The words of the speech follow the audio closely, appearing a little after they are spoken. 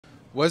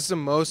What's the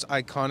most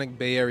iconic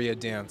Bay Area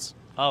dance?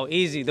 Oh,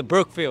 easy. The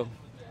Brookfield.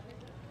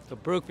 The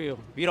Brookfield.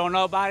 If you don't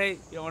know about it,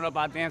 you don't know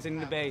about dancing in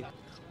the Bay.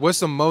 What's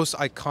the most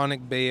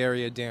iconic Bay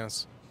Area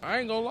dance? I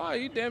ain't gonna lie,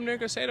 you damn near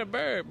could say the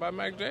bird by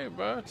Mac J,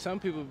 bro. Some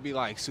people be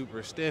like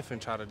super stiff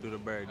and try to do the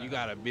bird. You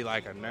gotta be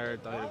like a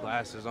nerd, throw your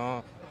glasses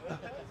on.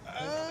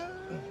 I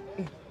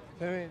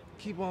mean,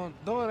 keep on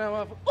doing that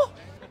motherfucker. Oh.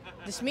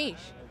 The Smeesh.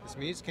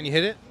 Smeeze, can you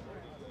hit it?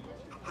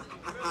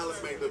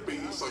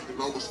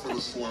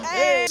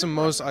 Hey. What's the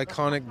most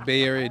iconic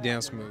Bay Area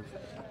dance move?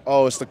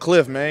 Oh, it's the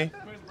cliff, man.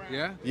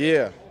 Yeah?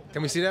 Yeah.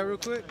 Can we see that real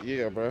quick?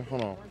 Yeah, bro.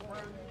 Hold on.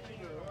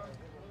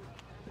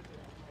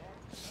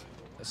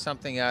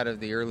 Something out of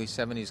the early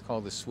 70s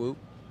called the swoop,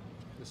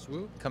 The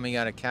swoop? coming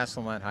out of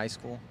Castlemont High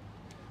School.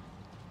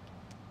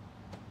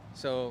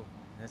 So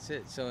that's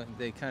it. So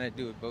they kind of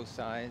do it both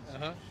sides.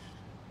 Uh-huh.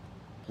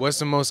 What's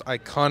the most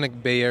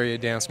iconic Bay Area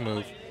dance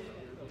move?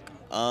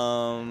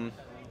 Arguably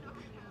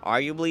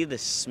the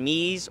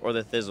Smeeze or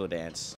the Thizzle dance.